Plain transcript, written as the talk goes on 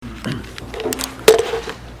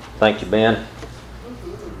Thank you, Ben.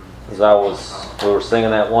 As we were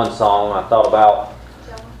singing that one song, I thought about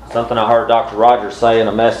something I heard Dr. Rogers say in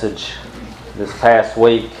a message this past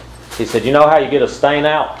week. He said, "You know how you get a stain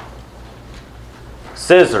out?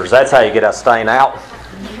 Scissors, that's how you get a stain out."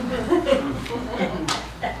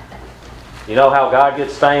 You know how God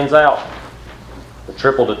gets stains out? The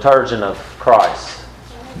triple detergent of Christ.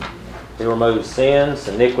 He removes sins,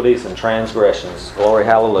 iniquities, and transgressions. Glory,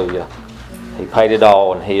 hallelujah. He paid it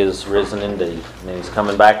all, and He is risen indeed. And He's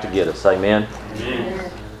coming back to get us. Amen.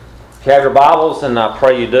 Amen. If you have your Bibles, and I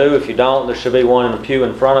pray you do. If you don't, there should be one in the pew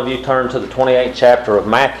in front of you. Turn to the 28th chapter of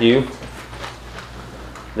Matthew.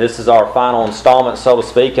 This is our final installment, so to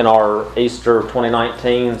speak, in our Easter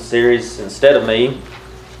 2019 series, Instead of Me.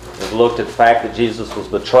 We've looked at the fact that Jesus was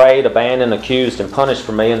betrayed, abandoned, accused, and punished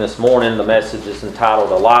for me. And this morning the message is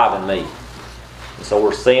entitled Alive in Me. And so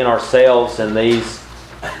we're seeing ourselves in these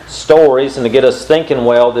stories. And to get us thinking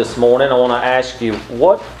well this morning, I want to ask you,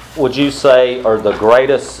 what would you say are the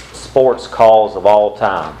greatest sports calls of all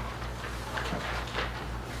time?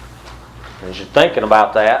 As you're thinking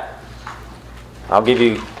about that, I'll give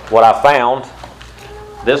you what I found.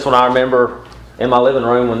 This one I remember in my living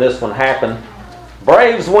room when this one happened.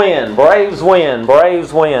 Braves win, Braves win,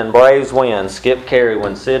 Braves win, Braves win. Skip Carey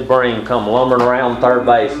when Sid Bream come lumbering around third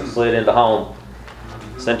base and slid into home.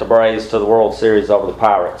 Sent the Braves to the World Series over the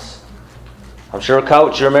Pirates. I'm sure,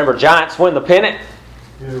 Coach, you remember Giants win the pennant?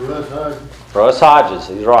 Yeah, Russ Hodges. Russ Hodges,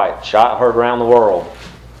 he's right. Shot heard around the world.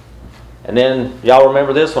 And then, y'all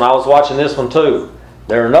remember this one? I was watching this one too.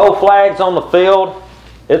 There are no flags on the field.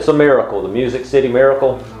 It's a miracle. The Music City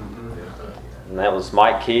Miracle. And that was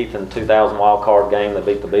Mike Keith in the 2000 wild card game. They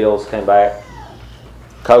beat the Bills, came back.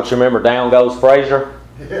 Coach, remember Down Goes Frazier?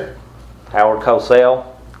 Yeah. Howard Cosell.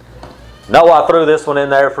 Noah, I threw this one in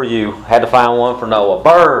there for you. Had to find one for Noah.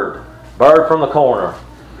 Bird from the corner.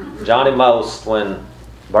 Johnny Most when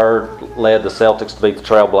Bird led the Celtics to beat the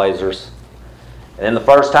Trailblazers. And then the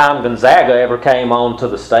first time Gonzaga ever came onto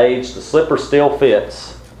the stage, the slipper still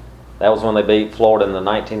fits. That was when they beat Florida in the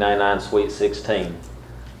 1999 Sweet 16.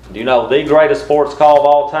 Do you know the greatest sports call of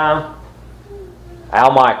all time?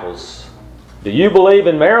 Al Michaels. Do you believe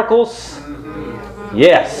in miracles?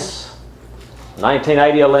 Yes.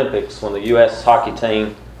 1980 Olympics when the U.S. hockey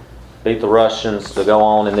team beat the Russians to go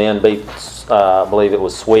on and then beat, I believe it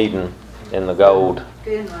was Sweden in the gold.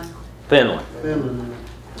 Finland.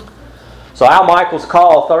 So Al Michaels'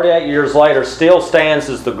 call 38 years later still stands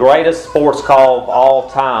as the greatest sports call of all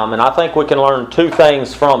time. And I think we can learn two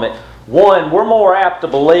things from it. One, we're more apt to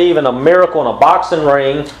believe in a miracle in a boxing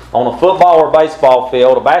ring, on a football or baseball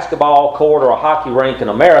field, a basketball court, or a hockey rink in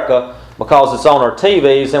America because it's on our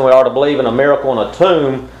TVs than we are to believe in a miracle in a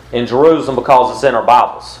tomb in Jerusalem because it's in our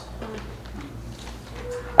Bibles.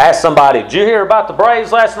 Ask somebody, did you hear about the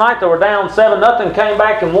Braves last night? They were down 7-0, came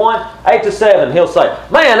back and won 8-7. He'll say,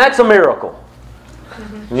 man, that's a miracle.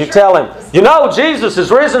 And you tell him, you know Jesus is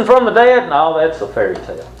risen from the dead? No, that's a fairy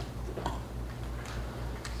tale.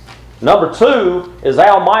 Number two is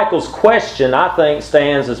Al Michaels' question, I think,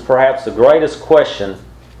 stands as perhaps the greatest question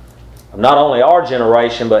of not only our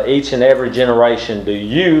generation, but each and every generation. Do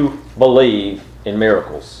you believe in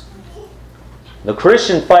miracles? The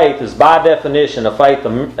Christian faith is by definition a faith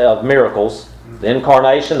of miracles. The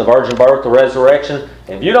incarnation, the virgin birth, the resurrection.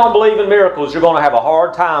 And if you don't believe in miracles, you're going to have a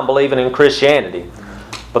hard time believing in Christianity.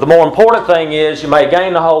 But the more important thing is you may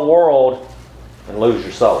gain the whole world and lose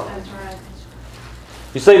your soul.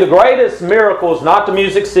 You see, the greatest miracle is not the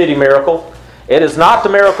Music City miracle. It is not the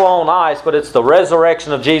miracle on ice, but it's the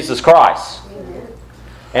resurrection of Jesus Christ.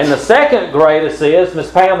 And the second greatest is,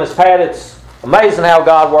 Miss Pam, Miss Pat, it's amazing how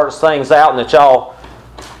God works things out, and that y'all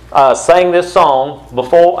sang this song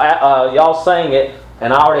before y'all sang it,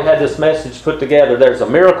 and I already had this message put together. There's a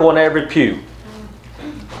miracle in every pew.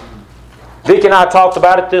 Vic and I talked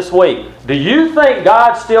about it this week. Do you think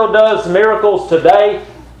God still does miracles today?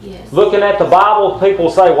 Yes. Looking at the Bible, people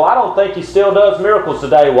say, well, I don't think He still does miracles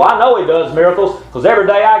today. Well, I know He does miracles because every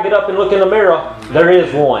day I get up and look in the mirror, there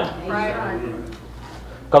is one.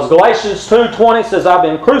 Because Galatians 2:20 says, I've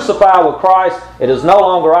been crucified with Christ. It is no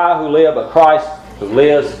longer I who live, but Christ who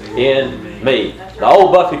lives in me. The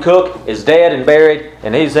old Buffy Cook is dead and buried,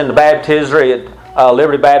 and he's in the baptistry at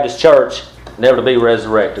Liberty Baptist Church, never to be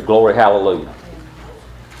resurrected. Glory, hallelujah.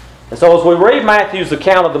 And so as we read Matthew's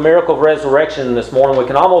account of the miracle of resurrection this morning, we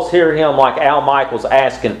can almost hear him like Al Michaels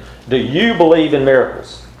asking, do you believe in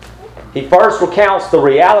miracles? He first recounts the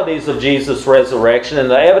realities of Jesus' resurrection, and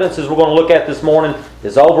the evidences we're going to look at this morning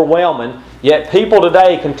is overwhelming, yet people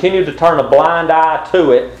today continue to turn a blind eye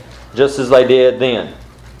to it just as they did then.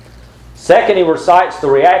 Second, he recites the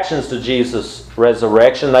reactions to Jesus'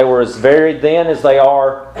 resurrection. They were as varied then as they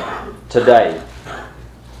are today.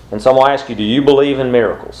 And so I'm going to ask you, do you believe in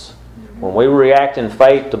miracles? When we react in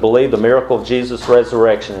faith to believe the miracle of Jesus'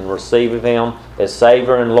 resurrection and receive Him as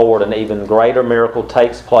Savior and Lord, an even greater miracle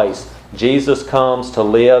takes place. Jesus comes to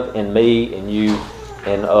live in me, in you,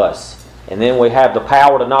 in us. And then we have the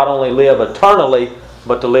power to not only live eternally,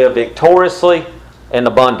 but to live victoriously and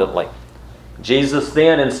abundantly. Jesus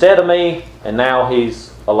then, instead of me, and now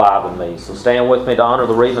He's alive in me. So stand with me to honor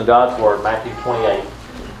the reading of God's Word, Matthew 28.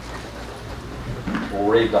 We'll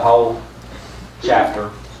read the whole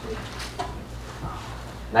chapter.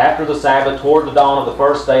 And after the Sabbath, toward the dawn of the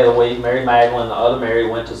first day of the week, Mary Magdalene and the other Mary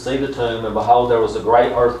went to see the tomb, and behold, there was a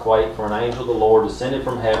great earthquake, for an angel of the Lord descended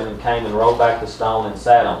from heaven and came and rolled back the stone and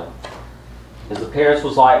sat on it. His appearance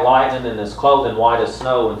was like lightning, and his clothing white as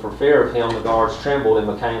snow, and for fear of him the guards trembled and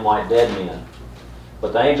became like dead men.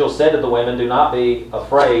 But the angel said to the women, "Do not be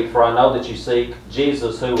afraid, for I know that you seek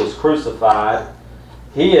Jesus who was crucified.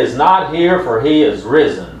 He is not here, for He is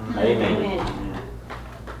risen." Amen.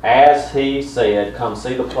 As He said, "Come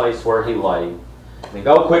see the place where He lay. And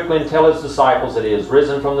go quickly and tell His disciples that He is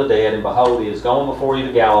risen from the dead, and behold, He is going before you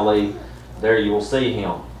to Galilee. There you will see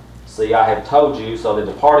Him. See, I have told you." So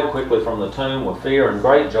they departed quickly from the tomb with fear and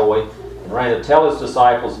great joy, and ran to tell His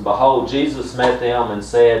disciples. And behold, Jesus met them and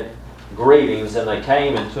said, "Greetings." And they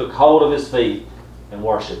came and took hold of His feet and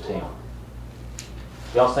worshipped Him.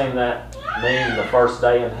 Y'all seen that meme, the first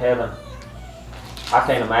day in heaven? I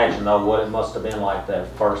can't imagine, though, what it must have been like that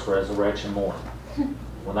first resurrection morning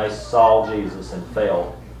when they saw Jesus and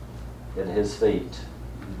fell at His feet.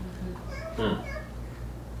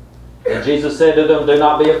 And Jesus said to them, "Do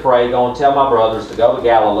not be afraid. Go and tell my brothers to go to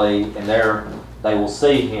Galilee, and there they will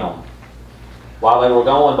see Him." While they were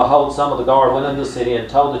going, behold, some of the guard went into the city and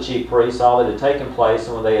told the chief priests all that had taken place.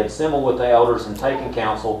 And when they had assembled with the elders and taken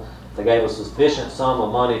counsel, they gave a sufficient sum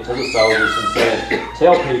of money to the soldiers and said,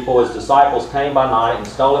 "Tell people His disciples came by night and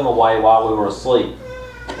stole Him away while we were asleep.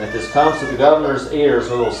 And if this comes to the governor's ears,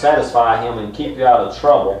 we will satisfy him and keep you out of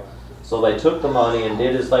trouble." So they took the money and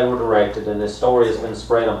did as they were directed, and this story has been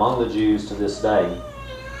spread among the Jews to this day.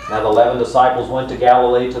 Now the 11 disciples went to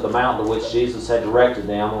Galilee to the mountain to which Jesus had directed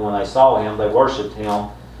them, and when they saw Him, they worshipped Him,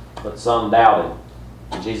 but some doubted.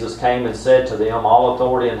 And Jesus came and said to them, "All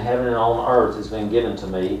authority in heaven and on earth has been given to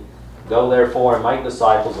me. Go therefore and make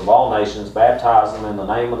disciples of all nations, baptize them in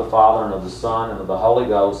the name of the Father and of the Son and of the Holy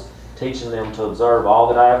Ghost, teaching them to observe all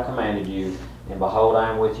that I have commanded you. And behold, I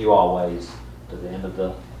am with you always to the end of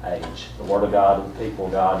the age." The Word of God, and the people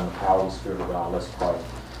of God, and the power of the Spirit of God. Let's pray.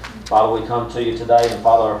 Father, we come to you today, and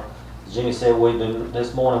Father, as Jimmy said,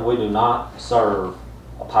 this morning we do not serve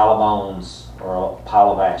a pile of bones or a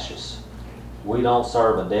pile of ashes. We don't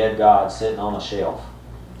serve a dead God sitting on a shelf.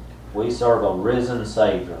 We serve a risen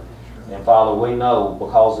Savior. And Father, we know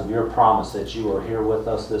because of your promise that you are here with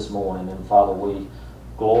us this morning. And Father, we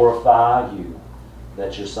glorify you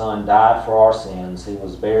that your Son died for our sins. He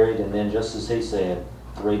was buried, and then just as He said,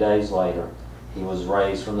 3 days later, He was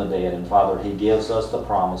raised from the dead. And Father, He gives us the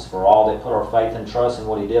promise for all that put our faith and trust in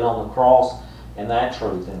what He did on the cross and that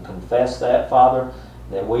truth, and confess that, Father,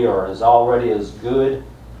 that we are already as good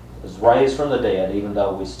as raised from the dead, even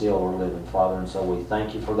though we still are living, Father. And so we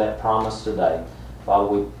thank you for that promise today. Father,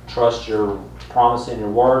 we trust your promise in your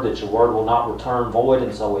word, that your word will not return void,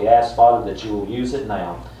 and so we ask, Father, that you will use it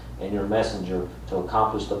now in your messenger to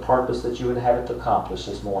accomplish the purpose that you would have it to accomplish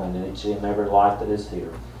this morning in each and every life that is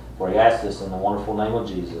here. For we ask this in the wonderful name of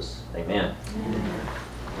Jesus. Amen.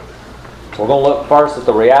 So we're going to look first at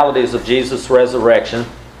the realities of Jesus' resurrection.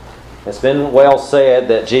 It's been well said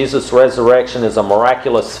that Jesus' resurrection is a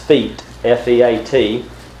miraculous feat, F-E-A-T.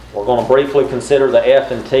 We're going to briefly consider the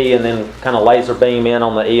F and T and then kind of laser beam in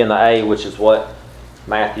on the E and the A, which is what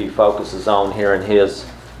Matthew focuses on here in his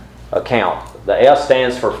account. The F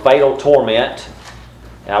stands for fatal torment.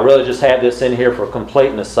 And I really just have this in here for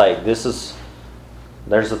completeness sake.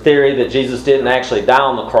 There's a theory that Jesus didn't actually die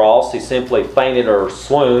on the cross. He simply fainted or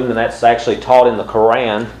swooned, and that's actually taught in the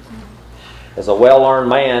Quran. As a well-learned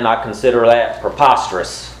man, I consider that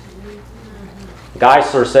preposterous.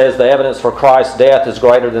 Geisler says the evidence for Christ's death is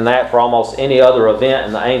greater than that for almost any other event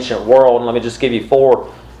in the ancient world. And let me just give you 4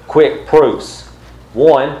 quick proofs.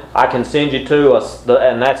 One, I can send you to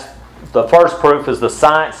and that's the first proof is the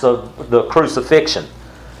science of the crucifixion.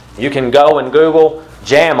 You can go and Google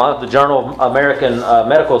JAMA, the Journal of American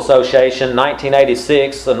Medical Association,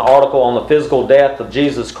 1986, an article on the physical death of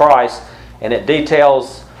Jesus Christ, and it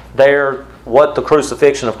details there what the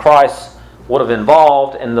crucifixion of Christ would have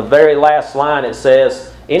involved. In the very last line it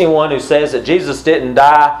says, anyone who says that Jesus didn't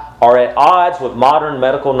die are at odds with modern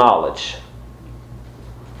medical knowledge.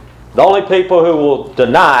 The only people who will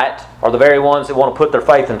deny it are the very ones that want to put their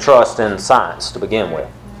faith and trust in science to begin with.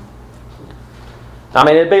 I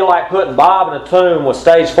mean, it'd be like putting Bob in a tomb with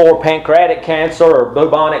stage 4 pancreatic cancer or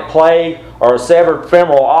bubonic plague or a severed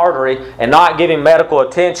femoral artery and not giving medical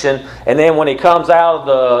attention. And then when he comes out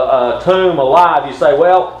of the tomb alive, you say,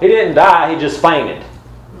 well, he didn't die, he just fainted.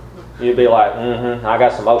 You'd be like, I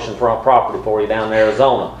got some oceanfront property for you down in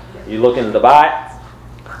Arizona. You looking to buy it?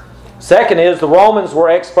 Second is, the Romans were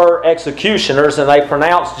expert executioners and they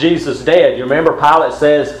pronounced Jesus dead. You remember Pilate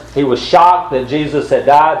says he was shocked that Jesus had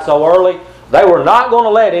died so early? They were not going to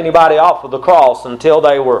let anybody off of the cross until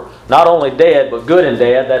they were not only dead, but good and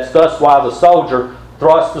dead. That's thus why the soldier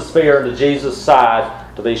thrust the spear into Jesus'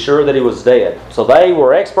 side to be sure that he was dead. So they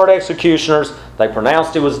were expert executioners. They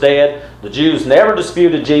pronounced he was dead. The Jews never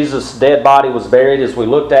disputed Jesus' dead body was buried, as we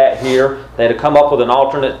looked at here. They had to come up with an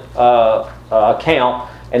alternate account.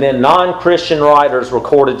 And then non-Christian writers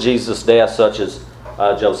recorded Jesus' death, such as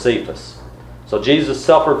Josephus. So Jesus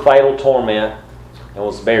suffered fatal torment and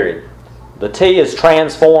was buried. The T is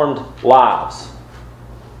transformed lives.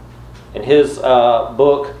 In his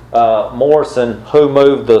book, Morrison, Who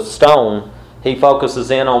Moved the Stone, he focuses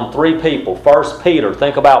in on 3 people. First, Peter.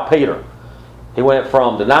 Think about Peter. He went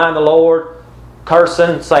from denying the Lord,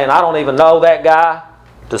 cursing, saying, I don't even know that guy,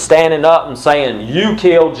 to standing up and saying, you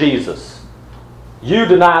killed Jesus. You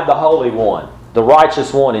denied the Holy One, the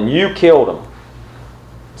righteous one, and you killed him.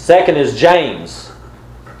 Second is James,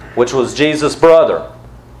 which was Jesus' brother.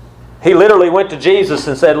 He literally went to Jesus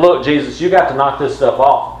and said, look, Jesus, you got to knock this stuff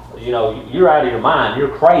off. You know, you're out of your mind.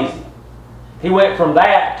 You're crazy. He went from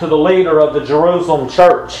that to the leader of the Jerusalem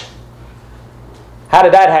church. How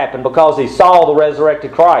did that happen? Because he saw the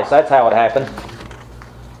resurrected Christ. That's how it happened.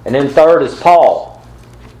 And then third is Paul.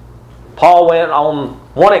 Paul went on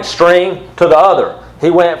one extreme to the other. He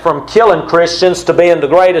went from killing Christians to being the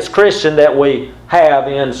greatest Christian that we have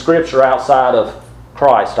in Scripture outside of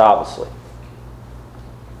Christ, obviously.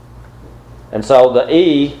 And so the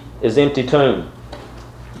E is empty tomb.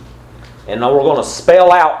 And now we're going to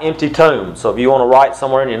spell out empty tomb. So if you want to write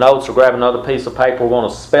somewhere in your notes or grab another piece of paper, we're going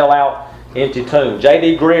to spell out empty tomb.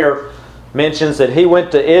 J.D. Greer mentions that he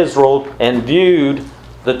went to Israel and viewed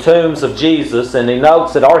the tombs of Jesus, and he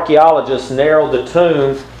notes that archaeologists narrowed the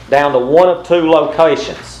tomb down to one of 2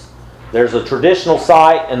 locations. There's a traditional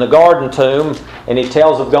site in the Garden Tomb, and he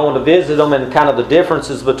tells of going to visit them and kind of the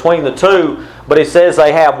differences between the 2, but he says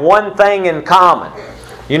they have one thing in common.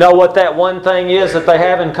 You know what that one thing is that they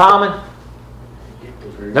have in common?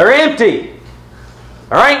 They're empty.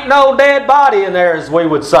 There ain't no dead body in there, as we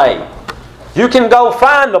would say. You can go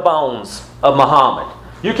find the bones of Muhammad.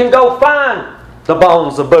 You can go find the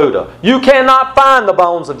bones of Buddha. You cannot find the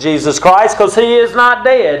bones of Jesus Christ because He is not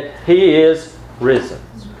dead. He is risen.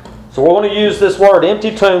 So we're going to use this word,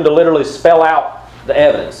 empty tomb, to literally spell out the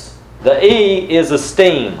evidence. The E is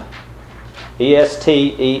esteem.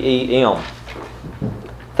 E-S-T-E-E-M.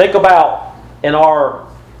 Think about in our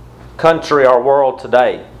country, our world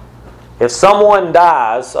today. If someone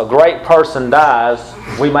dies, a great person dies,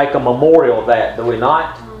 we make a memorial of that, do we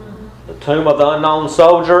not? The tomb of the unknown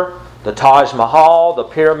soldier, the Taj Mahal, the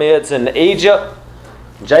pyramids in Egypt.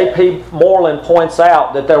 J.P. Moreland points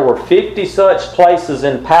out that there were 50 such places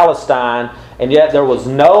in Palestine, and yet there was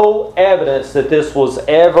no evidence that this was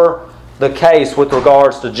ever the case with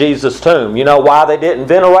regards to Jesus' tomb. You know why they didn't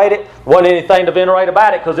venerate it? Wasn't anything to venerate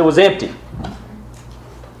about it because it was empty.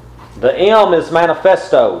 The M is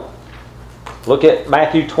manifesto. Look at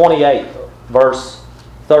Matthew 28, verse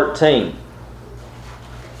 13.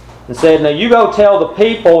 And said, now you go tell the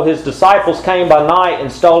people His disciples came by night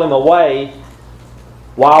and stole Him away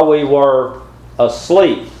while we were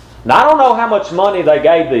asleep. Now I don't know how much money they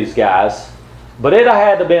gave these guys, but it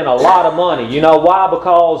had to have been a lot of money. You know why?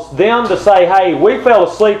 Because them to say, hey, we fell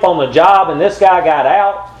asleep on the job and this guy got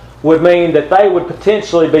out, would mean that they would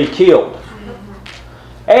potentially be killed.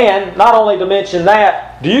 And not only to mention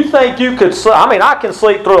that, do you think you could sleep? I mean, I can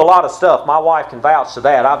sleep through a lot of stuff. My wife can vouch to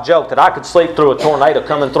that. I've joked that I could sleep through a tornado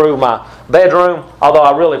coming through my bedroom, although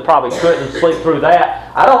I really probably couldn't sleep through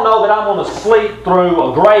that. I don't know that I'm going to sleep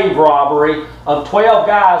through a grave robbery of 12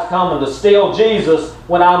 guys coming to steal Jesus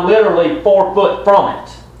when I'm literally 4 foot from it.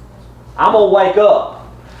 I'm going to wake up.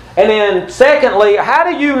 And then secondly, how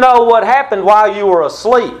do you know what happened while you were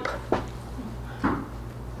asleep?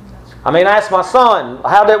 I mean, ask my son,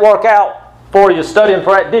 how did it work out for you studying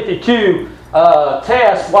for that Diffie Q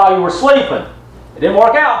test while you were sleeping? It didn't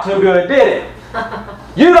work out too good, did it?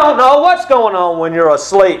 You don't know what's going on when you're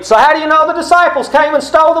asleep. So how do you know the disciples came and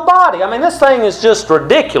stole the body? I mean, this thing is just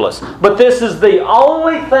ridiculous. But this is the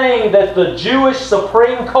only thing that the Jewish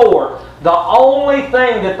Supreme Court, the only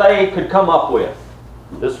thing that they could come up with.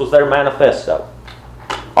 This was their manifesto.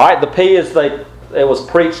 All right, the P is it was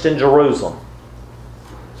preached in Jerusalem.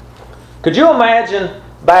 Could you imagine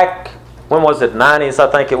back, when was it, 90s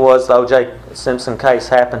I think it was, the O.J. Simpson case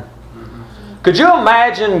happened? Could you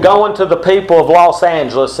imagine going to the people of Los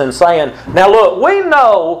Angeles and saying, now look, we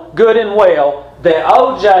know good and well that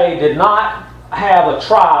O.J. did not have a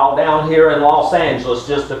trial down here in Los Angeles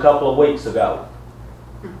just a couple of weeks ago.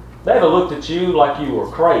 They'd have looked at you like you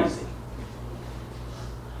were crazy.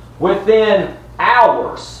 Within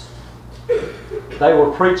hours, they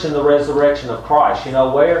were preaching the resurrection of Christ. You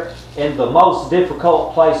know where? In the most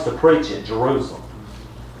difficult place to preach it, Jerusalem.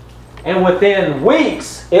 And within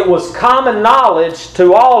weeks, it was common knowledge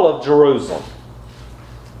to all of Jerusalem.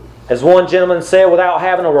 As one gentleman said, without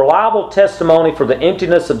having a reliable testimony for the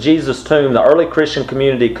emptiness of Jesus' tomb, the early Christian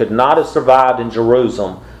community could not have survived in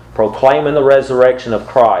Jerusalem, proclaiming the resurrection of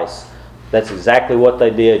Christ. That's exactly what they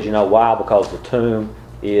did. You know why? Because the tomb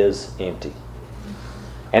is empty.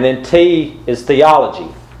 And then T is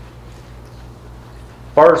theology.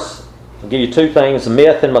 First, I'll give you two things,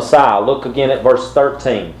 myth and Messiah. Look again at verse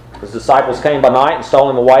 13. His disciples came by night and stole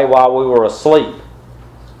him away while we were asleep.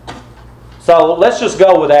 So let's just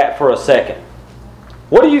go with that for a second.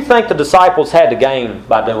 What do you think the disciples had to gain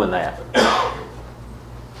by doing that?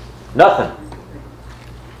 Nothing.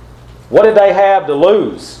 What did they have to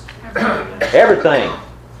lose? Everything.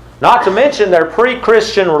 Not to mention their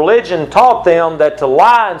pre-Christian religion taught them that to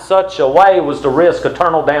lie in such a way was to risk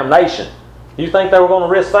eternal damnation. You think they were going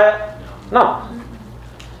to risk that? No.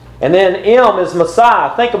 And then M is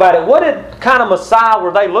Messiah. Think about it. What kind of Messiah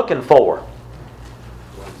were they looking for?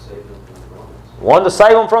 One to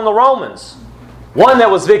save them from the Romans. One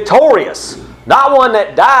that was victorious. Not one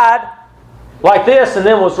that died like this and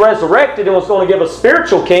then was resurrected and was going to give a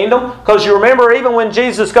spiritual kingdom. Because you remember, even when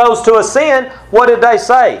Jesus goes to ascend, what did they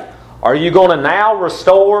say? Are you going to now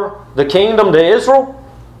restore the kingdom to Israel?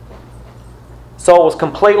 So it was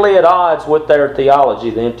completely at odds with their theology,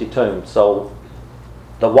 the empty tomb. So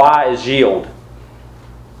the Y is yield.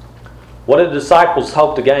 What did the disciples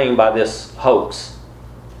hope to gain by this hoax?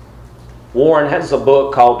 Warren has a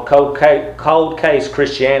book called Cold Case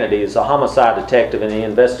Christianity. He's a homicide detective, and he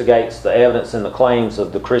investigates the evidence and the claims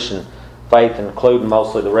of the Christian faith, including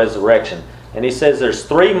mostly the resurrection. And he says there's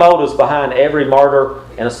three motives behind every murder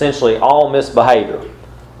and essentially all misbehavior.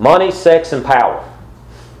 Money, sex, and power.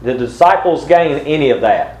 Did the disciples gain any of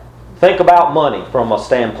that? Think about money from a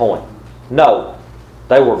standpoint. No.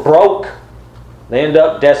 They were broke. They ended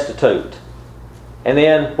up destitute. And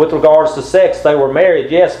then with regards to sex, they were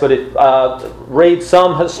married, yes, but read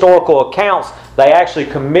some historical accounts, they actually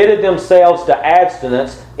committed themselves to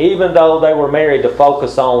abstinence even though they were married to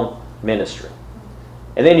focus on ministry.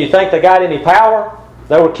 And then you think they got any power?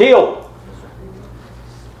 They were killed.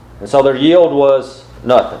 And so their yield was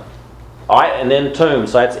nothing. All right, and then tomb.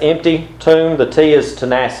 So that's empty, tomb. The T is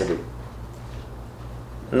tenacity.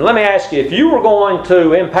 And let me ask you, if you were going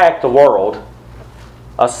to impact the world,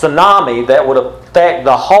 a tsunami that would affect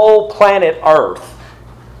the whole planet Earth,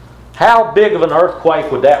 how big of an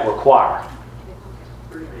earthquake would that require?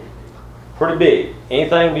 Pretty big.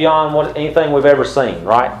 Anything beyond anything we've ever seen,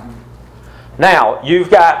 right? Now, you've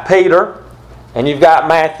got Peter, and you've got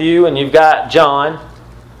Matthew, and you've got John,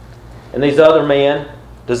 and these other men.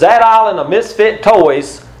 Does that island of misfit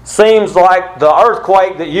toys seems like the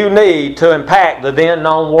earthquake that you need to impact the then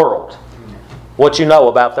known world? What you know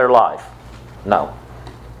about their life? No.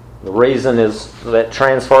 The reason is that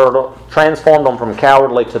transformed them from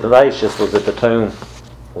cowardly to tenacious was that the tomb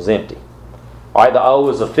was empty. All right, the O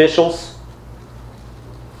is officials.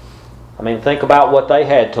 I mean, think about what they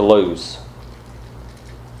had to lose.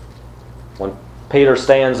 When Peter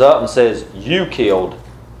stands up and says, "You killed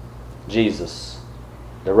Jesus,"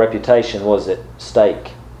 their reputation was at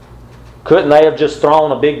stake. Couldn't they have just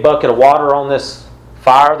thrown a big bucket of water on this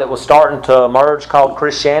fire that was starting to emerge called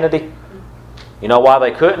Christianity? You know why they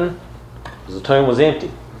couldn't? Because the tomb was empty.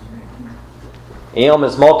 M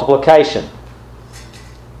is multiplication.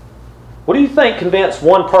 What do you think convinced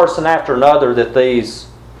one person after another that these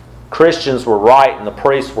Christians were right and the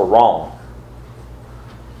priests were wrong?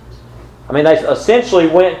 I mean, they essentially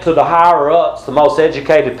went to the higher-ups, the most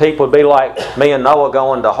educated people. Would be like me and Noah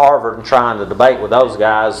going to Harvard and trying to debate with those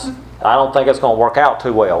guys. I don't think it's going to work out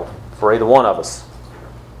too well for either one of us.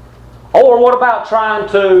 Or what about trying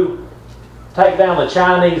to take down the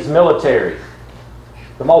Chinese military,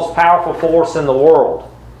 the most powerful force in the world?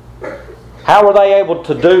 How were they able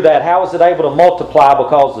to do that? How was it able to multiply?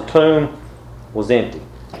 Because the tomb was empty.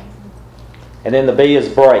 And then the B is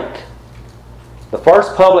break. The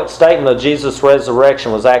first public statement of Jesus'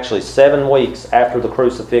 resurrection was actually 7 weeks after the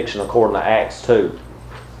crucifixion, according to Acts 2.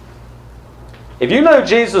 If you knew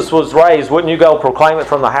Jesus was raised, wouldn't you go proclaim it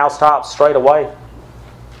from the housetops straight away?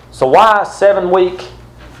 So why a 7-week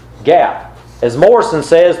gap? As Morrison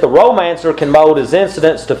says, the romancer can mold his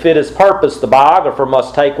incidents to fit his purpose. The biographer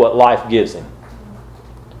must take what life gives him.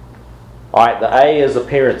 All right, the A is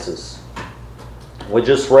appearances. We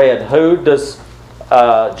just read, who does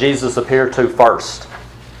Jesus appear to first?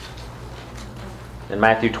 In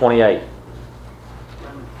Matthew 28.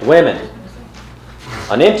 Women.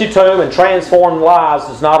 An empty tomb and transformed lives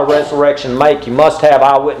does not a resurrection make. You must have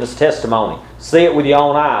eyewitness testimony. See it with your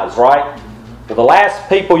own eyes, right? Well, the last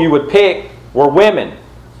people you would pick were women,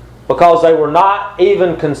 because they were not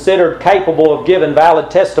even considered capable of giving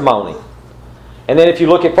valid testimony. And then if you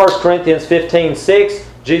look at 1 Corinthians 15:6,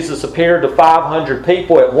 Jesus appeared to 500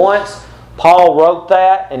 people at once. Paul wrote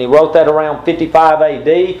that, and he wrote that around 55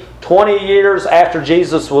 AD. 20 years after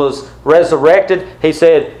Jesus was resurrected, he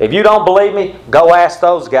said, if you don't believe me, go ask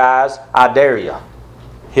those guys, I dare you.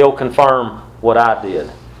 He'll confirm what I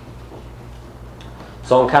did.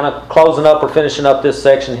 So I'm kind of closing up or finishing up this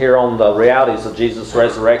section here on the realities of Jesus'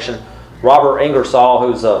 resurrection. Robert Ingersoll,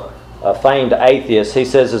 who's a famed atheist, he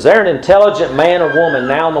says, is there an intelligent man or woman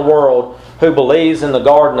now in the world who believes in the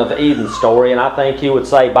Garden of Eden story? And I think he would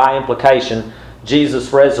say, by implication,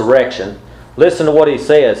 Jesus' resurrection. Listen to what he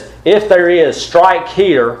says. If there is, strike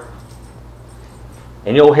here,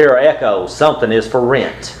 and you'll hear an echo. Something is for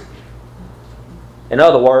rent. In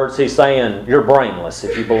other words, he's saying, you're brainless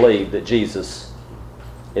if you believe that Jesus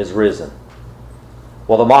is risen.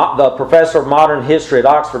 Well, the professor of modern history at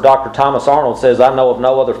Oxford, Dr. Thomas Arnold, says, I know of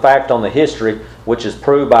no other fact on the history which is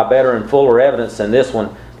proved by better and fuller evidence than this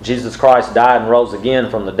one. Jesus Christ died and rose again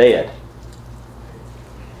from the dead.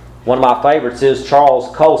 One of my favorites is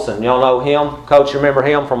Charles Colson. Y'all know him? Coach, you remember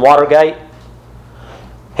him from Watergate?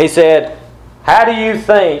 He said, how do you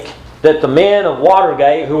think that the men of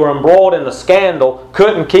Watergate who were embroiled in the scandal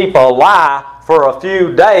couldn't keep a lie for a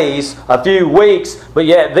few days, a few weeks, but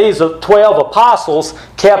yet these 12 apostles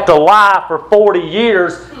kept a lie for 40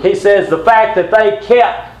 years? He says the fact that they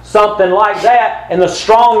kept something like that and the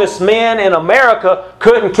strongest men in America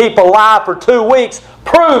couldn't keep a lie for 2 weeks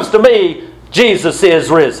proves to me Jesus is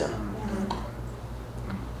risen.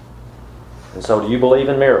 And so, do you believe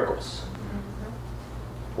in miracles?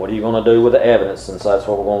 What are you going to do with the evidence? And so that's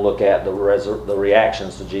what we're going to look at, the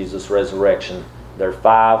reactions to Jesus' resurrection. There are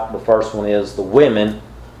 5. The first one is the women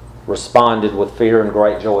responded with fear and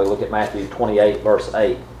great joy. Look at Matthew 28, verse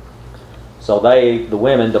 8. So the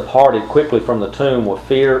women, departed quickly from the tomb with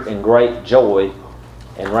fear and great joy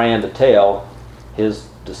and ran to tell his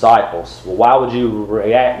disciples. Well, why would you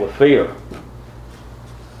react with fear?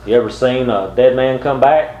 You ever seen a dead man come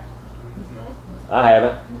back? I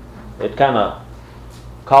haven't. It kind of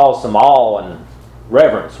caused some awe and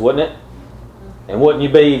reverence, wouldn't it? And wouldn't you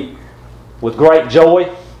be with great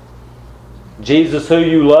joy? Jesus, who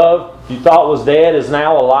you loved, you thought was dead, is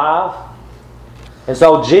now alive. And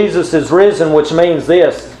so Jesus is risen, which means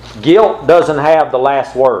this: guilt doesn't have the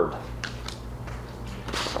last word.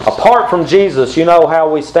 Apart from Jesus, you know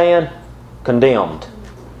how we stand? Condemned.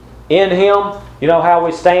 In Him, you know how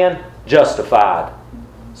we stand? Justified.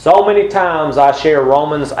 So many times I share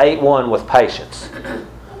Romans 8:1 with patience.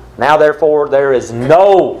 Now therefore there is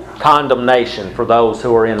no condemnation for those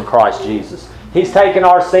who are in Christ Jesus. He's taken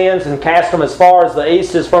our sins and cast them as far as the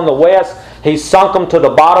east is from the west. He's sunk them to the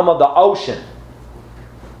bottom of the ocean.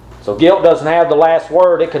 So guilt doesn't have the last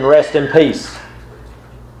word. It can rest in peace.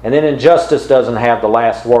 And then injustice doesn't have the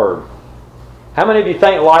last word. How many of you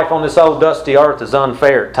think life on this old dusty earth is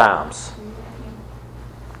unfair at times?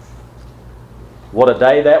 What a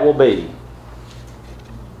day that will be.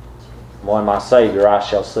 Boy, my Savior I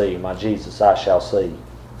shall see. My Jesus I shall see.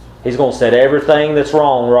 He's going to set everything that's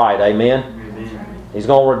wrong right. Amen? Amen. He's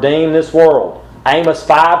going to redeem this world. Amos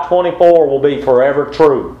 5:24 will be forever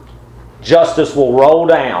true. Justice will roll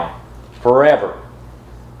down forever.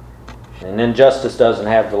 And injustice doesn't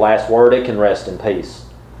have the last word. It can rest in peace.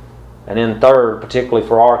 And then third, particularly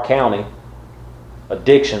for our county,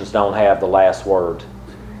 addictions don't have the last word.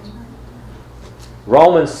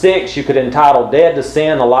 Romans 6 you could entitle Dead to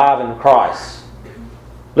Sin, Alive in Christ.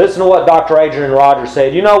 Listen to what Dr. Adrian Rogers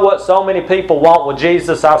said. You know what so many people want with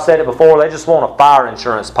Jesus? I've said it before. They just want a fire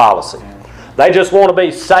insurance policy. They just want to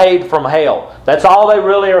be saved from hell. That's all they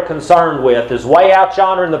really are concerned with, is way out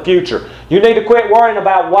yonder in the future. You need to quit worrying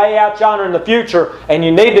about way out yonder in the future, and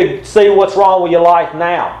you need to see what's wrong with your life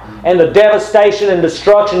now. And the devastation and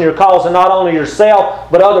destruction you're causing not only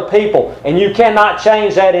yourself, but other people. And you cannot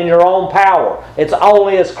change that in your own power. It's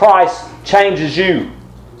only as Christ changes you.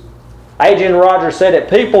 Adrian Rogers said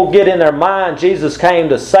that people get in their mind Jesus came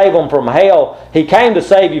to save them from hell. He came to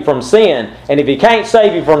save you from sin. And if He can't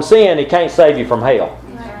save you from sin, He can't save you from hell.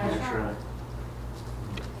 That's right.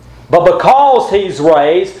 But because He's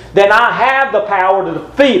raised, then I have the power to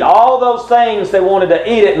defeat all those things that wanted to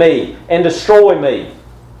eat at me and destroy me.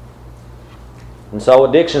 And so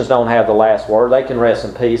addictions don't have the last word. They can rest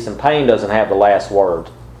in peace, and pain doesn't have the last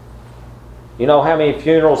word. You know how many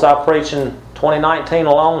funerals I've preached in 2019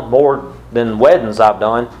 alone? More than weddings I've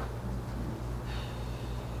done.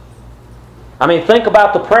 I mean, think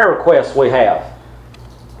about the prayer requests we have.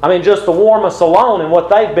 I mean, just to warm us alone and what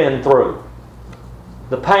they've been through.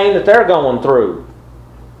 The pain that they're going through.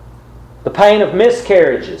 The pain of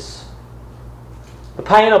miscarriages. The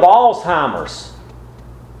pain of Alzheimer's.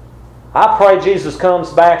 I pray Jesus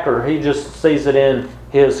comes back, or He just sees it in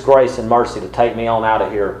His grace and mercy to take me on out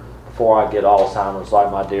of here before I get Alzheimer's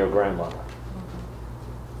like my dear grandmother.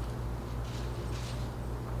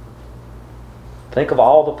 Think of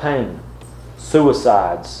all the pain.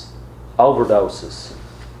 Suicides, overdoses.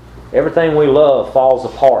 Everything we love falls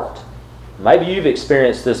apart. Maybe you've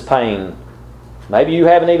experienced this pain. Maybe you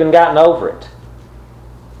haven't even gotten over it.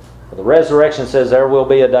 But the resurrection says there will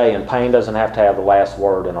be a day, and pain doesn't have to have the last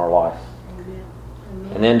word in our life. Amen.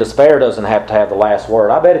 And then despair doesn't have to have the last word.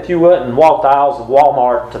 I bet if you went and walked the aisles of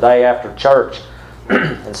Walmart today after church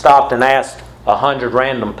and stopped and asked 100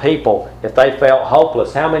 random people if they felt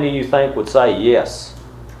hopeless, how many of you think would say yes?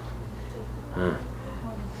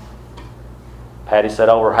 Patty said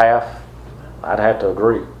over half. I'd have to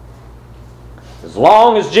agree. As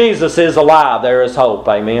long as Jesus is alive, there is hope.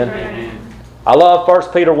 Amen. Amen. I love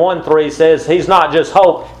 1 Peter 1:3 says He's not just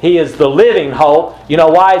hope, He is the living hope. You know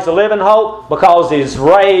why He's the living hope? Because He's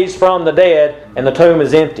raised from the dead and the tomb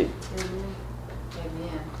is empty.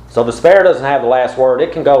 Amen. So despair doesn't have the last word.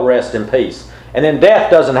 It can go rest in peace. And then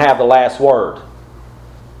death doesn't have the last word.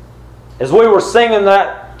 As we were singing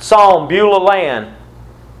that song, Beulah Land,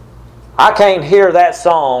 I can't hear that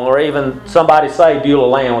song or even somebody say Beulah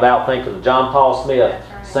Land without thinking of John Paul Smith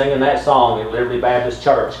singing that song at Liberty Baptist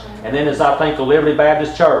Church. And then as I think of Liberty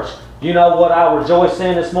Baptist Church, you know what I rejoice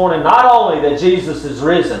in this morning? Not only that Jesus is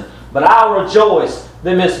risen, but I rejoice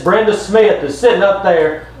that Miss Brenda Smith is sitting up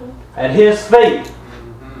there at His feet.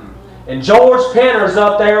 And George Penner's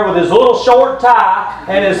up there with his little short tie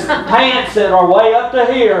and his pants that are way up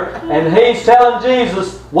to here, and he's telling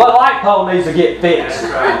Jesus what light pole needs to get fixed.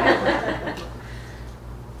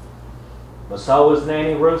 But so is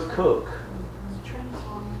Nanny Ruth Cook.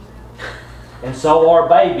 And so are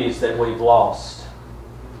babies that we've lost.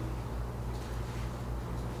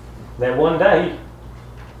 That one day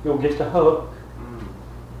you'll get to hug.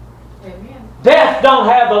 Amen. Death don't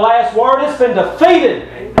have the last word. It's been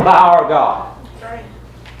defeated by our God. That's right.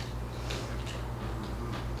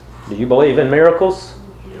 Do you believe in miracles?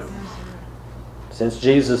 Since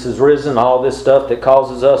Jesus is risen, all this stuff that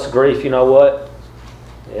causes us grief, you know what?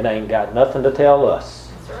 It ain't got nothing to tell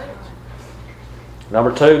us. That's right.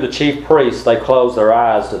 Number 2, the chief priests, they closed their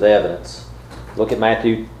eyes to the evidence. Look at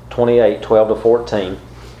Matthew 28, 12 to 14.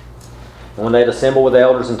 And when they'd assembled with the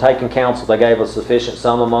elders and taken counsel, they gave a sufficient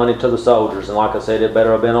sum of money to the soldiers. And like I said, it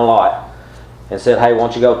better have been a lot. And said, hey, why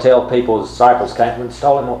don't you go tell people his disciples came and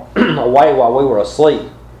stole him away while we were asleep.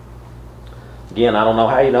 Again, I don't know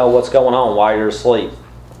how you know what's going on while you're asleep.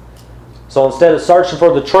 So instead of searching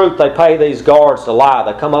for the truth, they pay these guards to lie.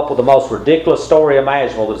 They come up with the most ridiculous story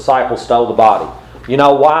imaginable. The disciples stole the body. You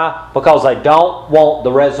know why? Because they don't want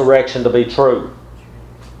the resurrection to be true.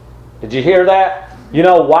 Did you hear that? You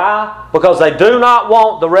know why? Because they do not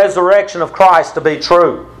want the resurrection of Christ to be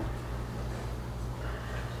true.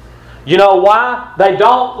 You know why? They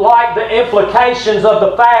don't like the implications of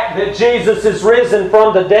the fact that Jesus is risen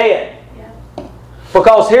from the dead.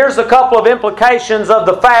 Because here's a couple of implications of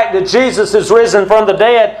the fact that Jesus is risen from the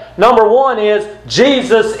dead. Number 1 is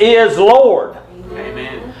Jesus is Lord.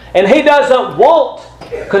 Amen. And He doesn't want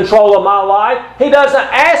control of my life. He doesn't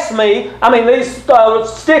ask me. I mean, these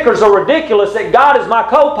stickers are ridiculous that God is my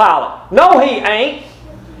co-pilot. No, He ain't.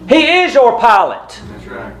 He is your pilot. That's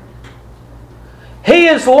right. He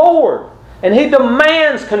is Lord. And He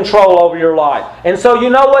demands control over your life. And so you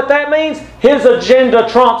know what that means? His agenda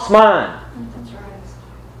trumps mine.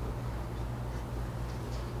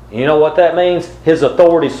 You know what that means? His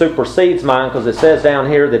authority supersedes mine, because it says down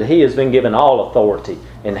here that He has been given all authority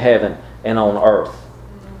in heaven and on earth.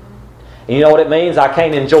 And you know what it means? I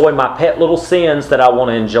can't enjoy my pet little sins that I want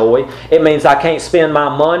to enjoy. It means I can't spend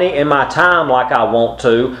my money and my time like I want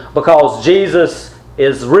to, because Jesus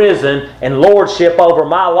is risen and lordship over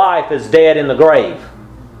my life is dead in the grave.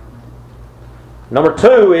 Number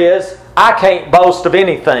 2 is I can't boast of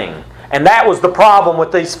anything. And that was the problem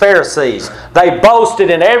with these Pharisees. They boasted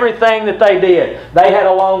in everything that they did. They had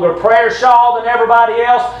a longer prayer shawl than everybody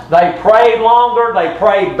else. They prayed longer. They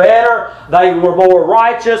prayed better. They were more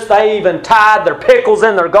righteous. They even tied their pickles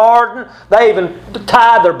in their garden. They even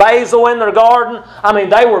tied their basil in their garden. I mean,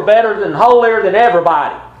 they were better and holier than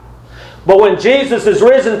everybody. But when Jesus is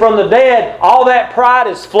risen from the dead, all that pride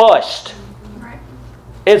is flushed.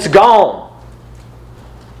 It's gone.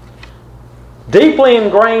 Deeply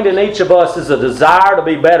ingrained in each of us is a desire to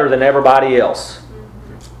be better than everybody else.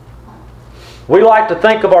 We like to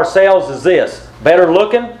think of ourselves as this: better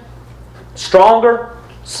looking, stronger,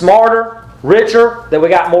 smarter, richer, that we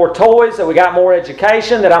got more toys, that we got more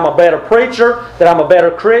education, that I'm a better preacher, that I'm a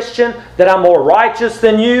better Christian, that I'm more righteous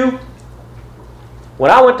than you.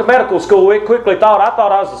 When I went to medical school, it quickly thought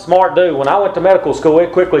I was a smart dude. When I went to medical school,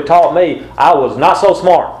 it quickly taught me I was not so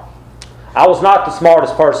smart. I was not the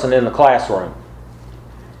smartest person in the classroom.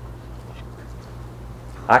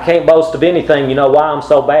 I can't boast of anything. You know why I'm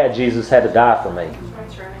so bad? Jesus had to die for me.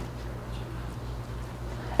 That's right.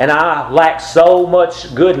 And I lacked so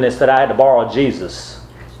much goodness that I had to borrow Jesus.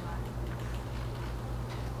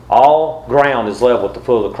 All ground is level at the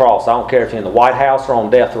foot of the cross. I don't care if you're in the White House or on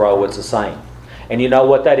death row, it's the same. And you know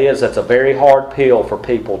what that is? That's a very hard pill for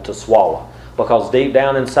people to swallow. Because deep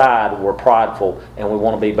down inside, we're prideful and we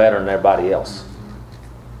want to be better than everybody else.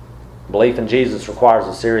 Belief in Jesus requires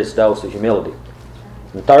a serious dose of humility.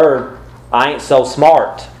 And third, I ain't so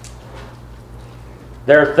smart.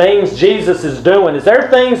 There are things Jesus is doing. Is there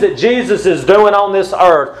things that Jesus is doing on this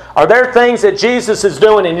earth? Are there things that Jesus is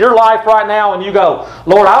doing in your life right now and you go,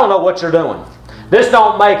 Lord, I don't know what you're doing. This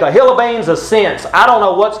don't make a hill of beans of sense. I don't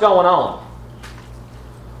know what's going on.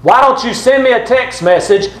 Why don't you send me a text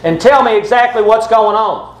message and tell me exactly what's going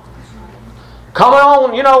on? Come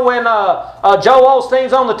on, you know, when Joel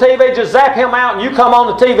Osteen's on the TV, just zap him out and you come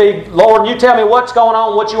on the TV, Lord, and you tell me what's going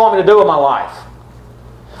on, what you want me to do with my life.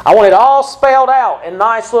 I want it all spelled out in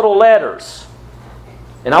nice little letters.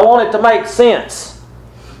 And I want it to make sense.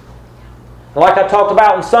 Like I talked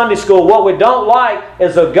about in Sunday school, what we don't like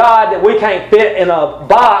is a God that we can't fit in a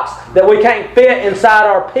box, that we can't fit inside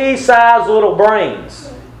our pea-sized little brains.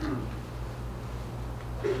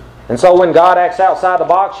 And so when God acts outside the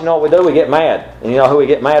box, you know what we do? We get mad. And you know who we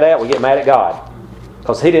get mad at? We get mad at God.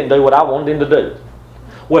 Because He didn't do what I wanted Him to do.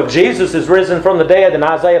 Well, if Jesus is risen from the dead, then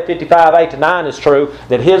Isaiah 55, 8-9 is true,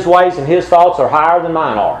 that His ways and His thoughts are higher than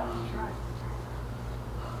mine are.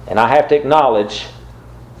 And I have to acknowledge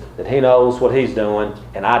that He knows what He's doing,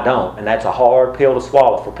 and I don't. And that's a hard pill to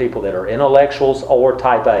swallow for people that are intellectuals or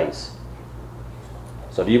type A's.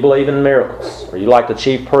 So if you believe in miracles, or you like the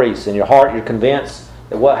chief priests, in your heart you're convinced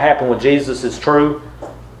that what happened with Jesus is true,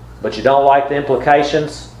 but you don't like the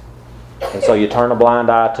implications, and so you turn a blind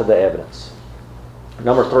eye to the evidence.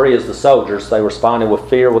 Number 3 is the soldiers. They responded with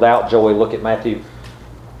fear without joy. Look at Matthew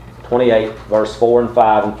 28, verse 4 and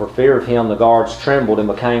 5. And for fear of him, the guards trembled and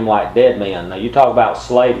became like dead men. Now you talk about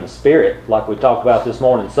slave and spirit, like we talked about this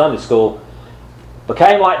morning in Sunday school.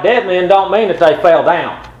 Became like dead men don't mean that they fell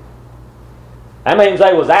down. That means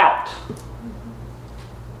they was out.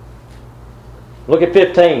 Look at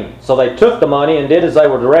 15. So they took the money and did as they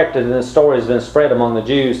were directed, and this story has been spread among the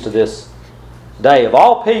Jews to this day. Of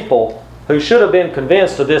all people who should have been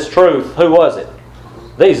convinced of this truth, who was it?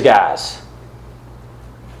 These guys.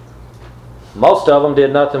 Most of them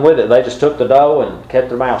did nothing with it. They just took the dough and kept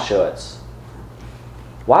their mouth shut.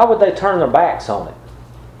 Why would they turn their backs on it?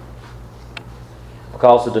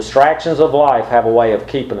 Because the distractions of life have a way of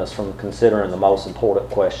keeping us from considering the most important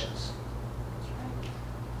questions.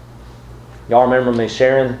 Y'all remember me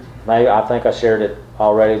sharing, maybe I think I shared it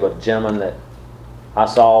already, but a gentleman that I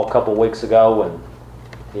saw a couple weeks ago, and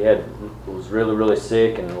he was really, really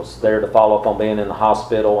sick and was there to follow up on being in the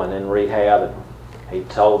hospital and in rehab. And he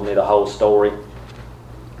told me the whole story.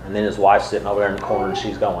 And then his wife's sitting over there in the corner and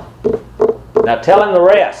she's going, now tell him the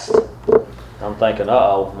rest. I'm thinking,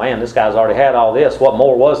 uh-oh, man, this guy's already had all this. What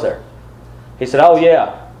more was there? He said, oh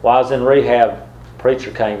yeah, while I was in rehab, a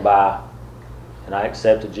preacher came by and I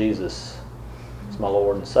accepted Jesus as my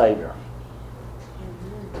Lord and Savior.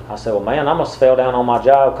 I said, well, man, I must have fell down on my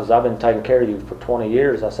job because I've been taking care of you for 20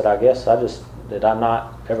 years. I said, I guess did I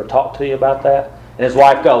not ever talk to you about that? And his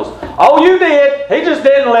wife goes, oh, you did. He just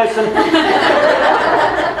didn't didn't listen.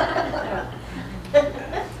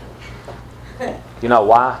 You know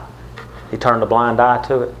why? He turned a blind eye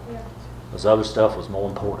to it. Because other stuff was more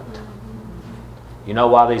important. You know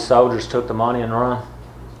why these soldiers took the money and run?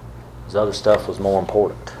 Because other stuff was more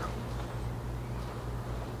important.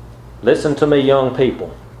 Listen to me, young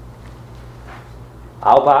people.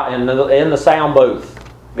 In the sound booth,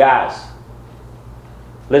 guys,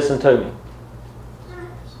 listen to me.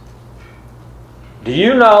 Do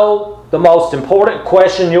you know the most important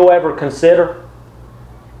question you'll ever consider?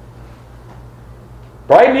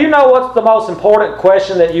 Braden, do you know what's the most important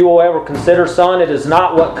question that you will ever consider, son? It is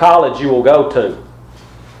not what college you will go to.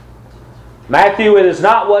 Matthew, it is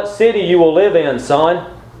not what city you will live in,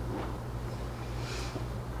 son.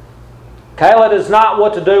 Kayla, it is not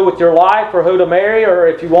what to do with your life or who to marry or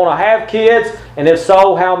if you want to have kids, and if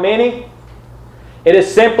so, how many. It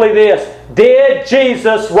is simply this: did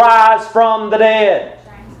Jesus rise from the dead?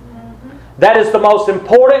 That is the most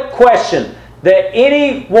important question that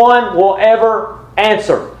anyone will ever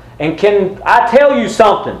answer. And can I tell you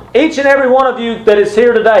something? Each and every one of you that is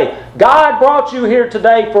here today, God brought you here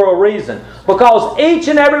today for a reason. Because each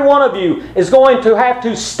and every one of you is going to have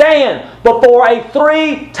to stand before a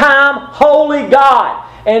 3-time holy God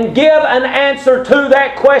and give an answer to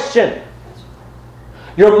that question.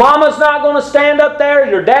 Your mama's not going to stand up there.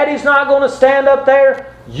 Your daddy's not going to stand up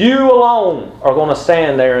there. You alone are going to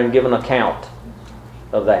stand there and give an account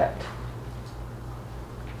of that.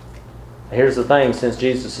 Here's the thing, since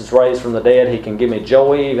Jesus is raised from the dead, He can give me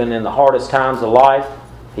joy even in the hardest times of life.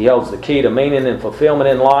 He holds the key to meaning and fulfillment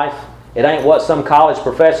in life. It ain't what some college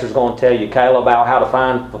professor is going to tell you, Kayla, about how to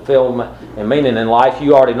find fulfillment and meaning in life.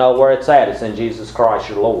 You already know where it's at. It's in Jesus Christ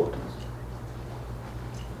your Lord.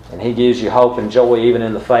 And He gives you hope and joy even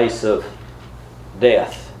in the face of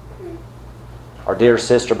death. Our dear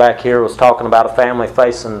sister back here was talking about a family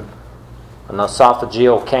facing an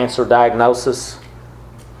esophageal cancer diagnosis.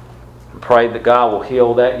 Prayed that God will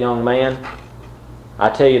heal that young man.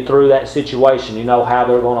 I tell you, through that situation, you know how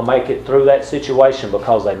they're going to make it through that situation?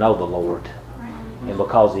 Because they know the Lord. And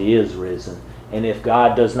because He is risen. And if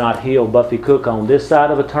God does not heal Buffy Cook on this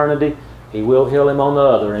side of eternity, He will heal him on the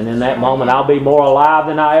other. And in that moment, I'll be more alive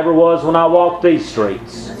than I ever was when I walked these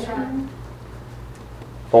streets.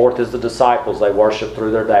 Fourth is the disciples. They worship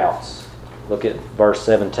through their doubts. Look at verse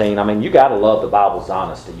 17. I mean, you got to love the Bible's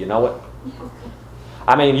honesty. You know it?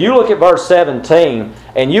 I mean, you look at verse 17,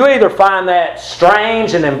 and you either find that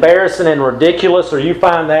strange and embarrassing and ridiculous, or you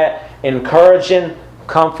find that encouraging,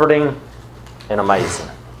 comforting, and amazing.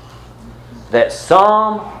 That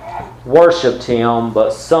some worshipped Him,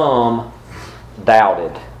 but some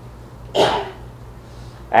doubted.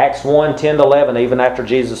 Acts 1, 10-11, even after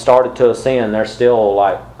Jesus started to ascend, they're still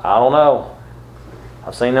like, I don't know.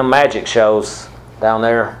 I've seen them magic shows down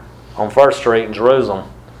there on 1st Street in Jerusalem.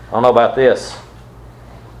 I don't know about this.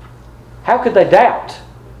 How could they doubt?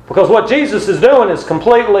 Because what Jesus is doing is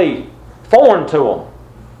completely foreign to them.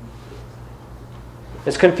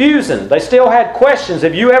 It's confusing. They still had questions.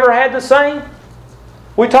 Have you ever had the same?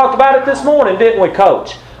 We talked about it this morning, didn't we,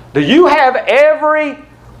 Coach? Do you have every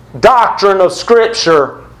doctrine of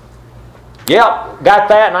Scripture? Yep, got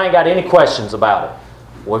that, and I ain't got any questions about it.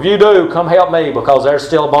 Well, if you do, come help me, because there's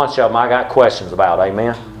still a bunch of them I got questions about.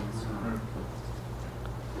 Amen?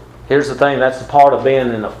 Here's the thing, that's the part of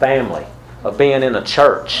being in a family, of being in a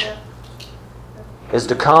church, is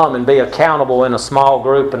to come and be accountable in a small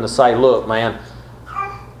group and to say, look, man,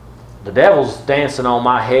 the devil's dancing on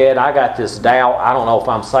my head. I got this doubt. I don't know if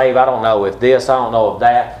I'm saved. I don't know if this. I don't know if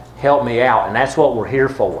that. Help me out. And that's what we're here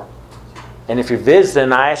for. And if you're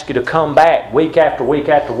visiting, I ask you to come back week after week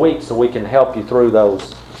after week so we can help you through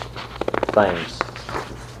those things.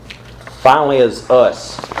 Finally is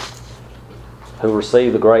us, who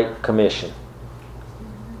receive the Great Commission.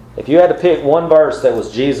 If you had to pick one verse that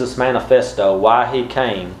was Jesus' manifesto, why He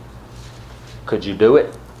came, could you do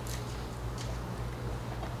it?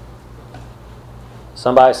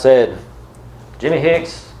 Somebody said, Jimmy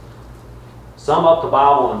Hicks, sum up the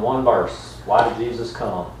Bible in one verse. Why did Jesus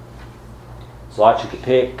come? So I want you to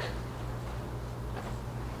pick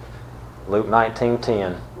Luke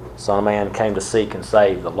 19:10. Son of Man came to seek and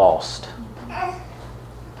save the lost.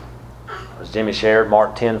 As Jimmy shared,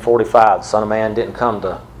 Mark 10:45, the Son of Man didn't come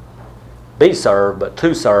to be served, but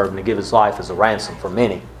to serve and to give His life as a ransom for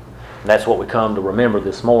many. And that's what we come to remember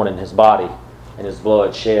this morning, His body and His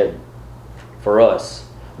blood shed for us.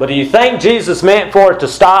 But do you think Jesus meant for it to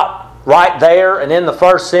stop right there and in the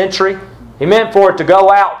first century? He meant for it to go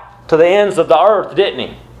out to the ends of the earth, didn't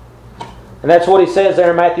He? And that's what He says there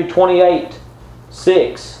in Matthew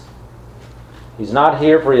 28:6. He's not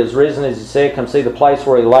here, for he is risen, as he said. Come see the place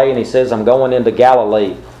where he lay. And he says, I'm going into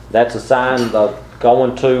Galilee. That's a sign of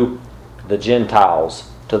going to the Gentiles,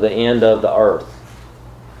 to the end of the earth.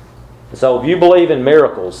 So if you believe in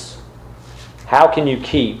miracles, how can you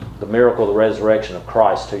keep the miracle of the resurrection of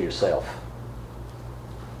Christ to yourself?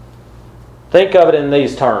 Think of it in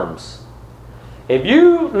these terms. If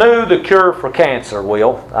you knew the cure for cancer,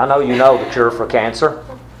 Will, I know you know the cure for cancer.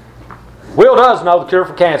 Will does know the cure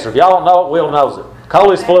for cancer. If y'all don't know it, Will knows it.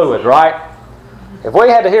 Coley's fluid, right? If we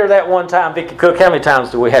had to hear that one time, Vicky Cook, how many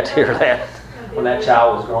times do we have to hear that when that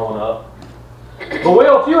child was growing up? But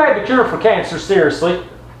Will, if you had the cure for cancer, seriously,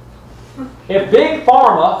 if Big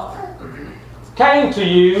Pharma came to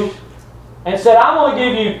you and said, I'm going to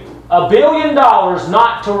give you $1 billion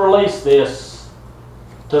not to release this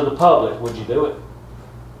to the public, would you do it?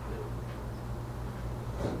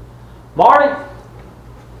 Marty,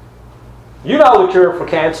 you know the cure for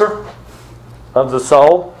cancer of the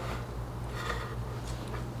soul.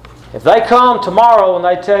 If they come tomorrow and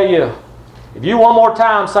they tell you, if you one more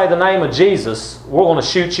time say the name of Jesus, we're going to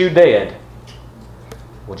shoot you dead,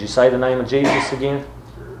 would you say the name of Jesus again?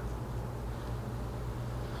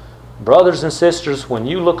 Brothers and sisters, when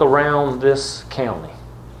you look around this county,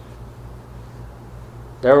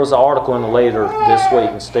 there was an article in the Leader this week,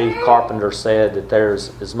 and Steve Carpenter said that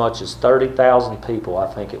there's as much as 30,000 people,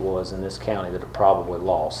 I think it was, in this county that are probably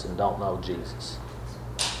lost and don't know Jesus.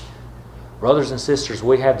 Brothers and sisters,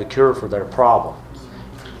 we have the cure for their problem.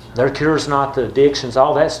 Their cure is not the addictions.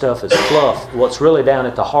 All that stuff is fluff. What's really down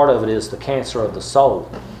at the heart of it is the cancer of the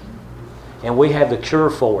soul. And we have the cure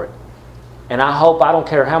for it. And I hope, I don't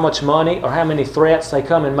care how much money or how many threats they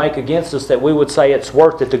come and make against us, that we would say it's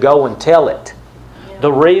worth it to go and tell it.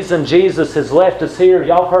 The reason Jesus has left us here,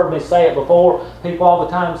 y'all have heard me say it before, people all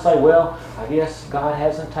the time say, well, I guess God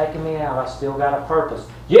hasn't taken me out. I still got a purpose.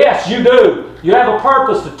 Yes, you do. You have a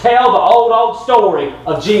purpose to tell the old story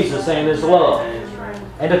of Jesus and His love.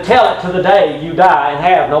 And to tell it to the day you die and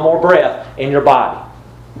have no more breath in your body.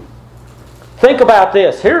 Think about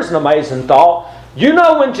this. Here's an amazing thought. You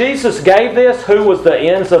know when Jesus gave this, who was the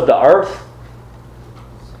ends of the earth?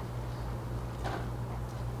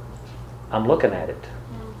 I'm looking at it.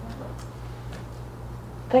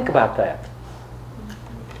 Think about that.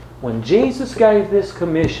 When Jesus gave this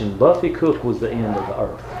commission, Buffy Cook was the end of the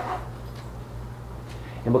earth.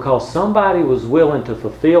 And because somebody was willing to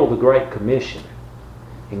fulfill the Great Commission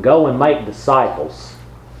and go and make disciples,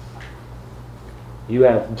 you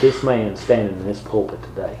have this man standing in this pulpit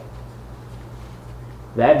today.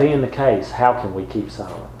 That being the case, how can we keep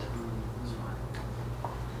silent?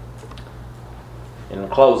 In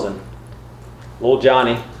closing, little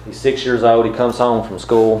Johnny, he's 6 years old. He comes home from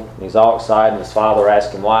school. And he's all excited, and his father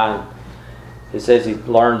asks him why. And he says he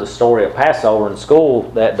learned the story of Passover in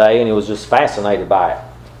school that day, and he was just fascinated by it.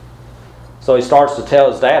 So he starts to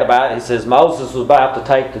tell his dad about it. He says Moses was about to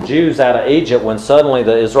take the Jews out of Egypt when suddenly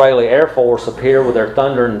the Israeli Air Force appeared with their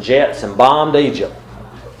thundering jets and bombed Egypt.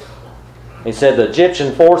 He said the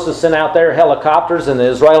Egyptian forces sent out their helicopters, and the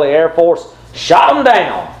Israeli Air Force shot them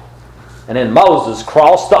down. And then Moses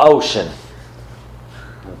crossed the ocean.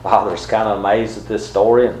 The father's kind of amazed at this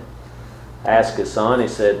story and asked his son, he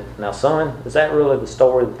said, now son, is that really the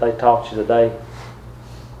story that they taught you today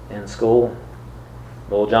in school?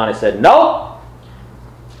 Little Johnny said, nope.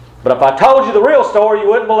 But if I told you the real story, you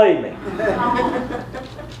wouldn't believe me.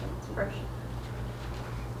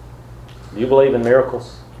 Do you believe in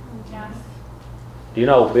miracles? Yes. Do you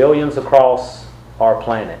know billions across our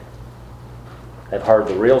planet have heard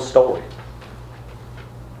the real story?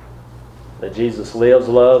 That Jesus lives,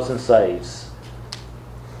 loves, and saves.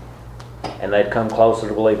 And they'd come closer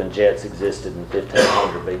to believing jets existed in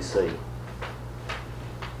 1500 BC.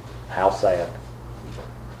 How sad.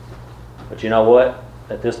 But you know what?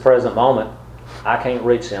 At this present moment, I can't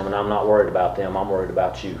reach them, and I'm not worried about them. I'm worried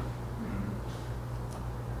about you.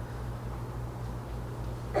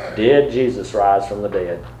 Did Jesus rise from the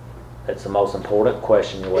dead? That's the most important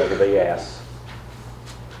question you'll ever be asked.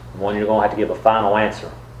 One you're going to have to give a final answer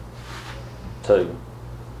to.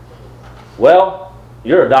 Well,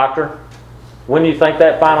 you're a doctor. When do you think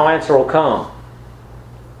that final answer will come?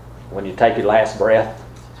 When you take your last breath?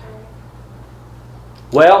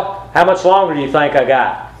 Well, how much longer do you think I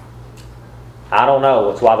got? I don't know.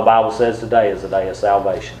 That's why the Bible says today is the day of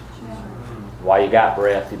salvation. While you got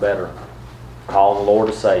breath, you better call on the Lord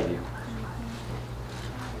to save you.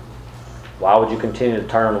 Why would you continue to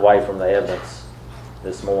turn away from the evidence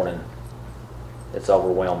this morning? It's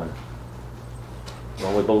overwhelming.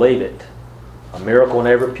 When we believe it, a miracle in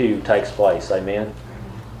every pew takes place. Amen?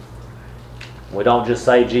 We don't just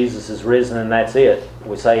say Jesus is risen and that's it.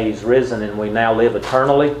 We say He's risen and we now live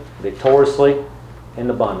eternally, victoriously, and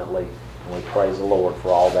abundantly. And we praise the Lord for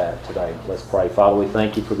all that today. Let's pray. Father, we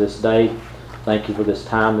thank You for this day. Thank You for this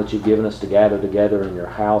time that You've given us to gather together in Your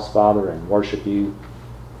house, Father, and worship You.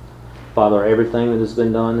 Father, everything that has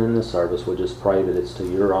been done in this service, we just pray that it's to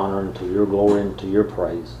Your honor and to Your glory and to Your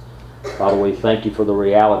praise. Father, we thank You for the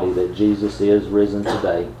reality that Jesus is risen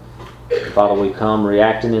today. And Father, we come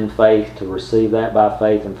reacting in faith to receive that by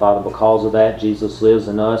faith. And Father, because of that, Jesus lives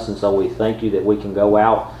in us. And so we thank You that we can go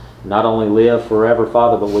out and not only live forever,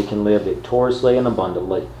 Father, but we can live victoriously and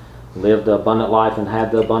abundantly. Live the abundant life and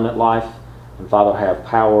have the abundant life. And Father, have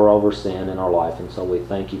power over sin in our life. And so we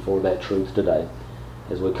thank You for that truth today.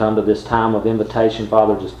 As we come to this time of invitation,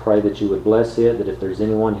 Father, just pray that You would bless it, that if there's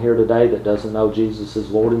anyone here today that doesn't know Jesus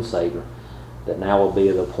as Lord and Savior, that now will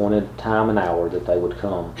be the appointed time and hour that they would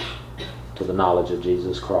come to the knowledge of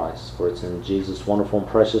Jesus Christ. For it's in Jesus' wonderful and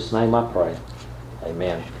precious name I pray.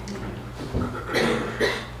 Amen.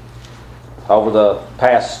 Over the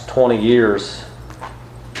past 20 years,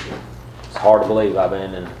 it's hard to believe I've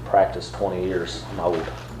been in practice 20 years. I'm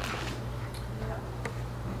old.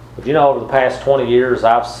 But you know, over the past 20 years,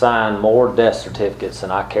 I've signed more death certificates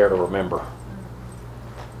than I care to remember.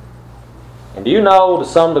 And do you know, to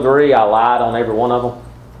some degree, I lied on every one of them?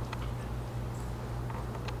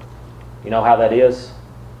 You know how that is?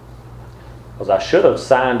 Because I should have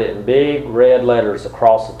signed it in big red letters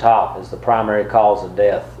across the top as the primary cause of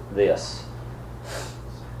death, this.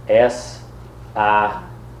 S-I-N.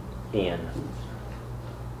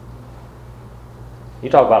 You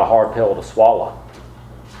talk about a hard pill to swallow.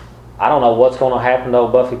 I don't know what's going to happen to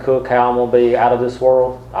old Buffy Cook, how I'm going to be out of this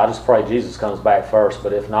world. I just pray Jesus comes back first.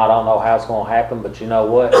 But if not, I don't know how it's going to happen. But you know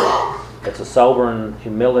what? It's a sober and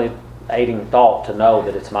humiliating thought to know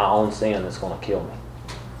that it's my own sin that's going to kill me.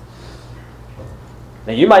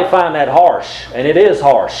 Now you may find that harsh, and it is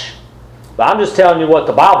harsh. But I'm just telling you what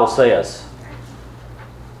the Bible says.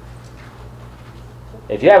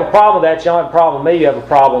 If you have a problem with that, you don't have a problem with me, you have a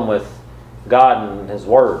problem with God and His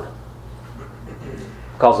Word.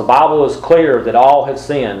 Because the Bible is clear that all have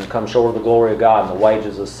sinned, come short of the glory of God, and the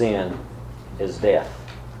wages of sin is death.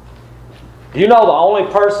 Do you know the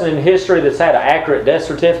only person in history that's had an accurate death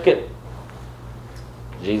certificate?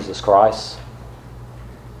 Jesus Christ.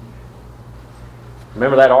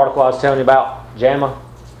 Remember that article I was telling you about, JAMA?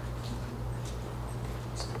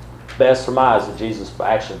 It's best surmise that Jesus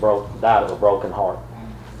actually died of a broken heart.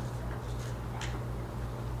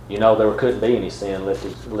 You know there couldn't be any sin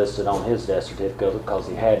listed on His death certificate because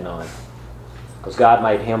He had none. Because God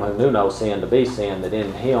made Him who knew no sin to be sin, that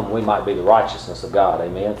in Him we might be the righteousness of God.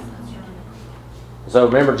 Amen? So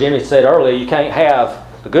remember Jimmy said earlier, you can't have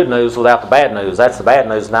the good news without the bad news. That's the bad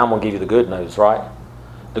news, and I'm going to give you the good news, right?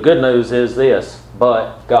 The good news is this: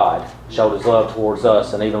 but God showed His love towards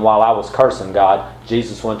us, and even while I was cursing God,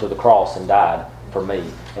 Jesus went to the cross and died for me.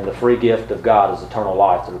 And the free gift of God is eternal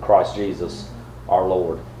life through Christ Jesus our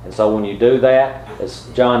Lord. And so when you do that, as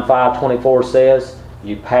John 5:24 says,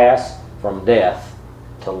 you pass from death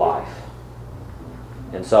to life.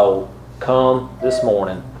 And so come this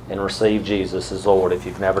morning and receive Jesus as Lord if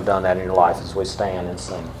you've never done that in your life, as we stand and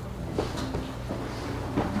sing.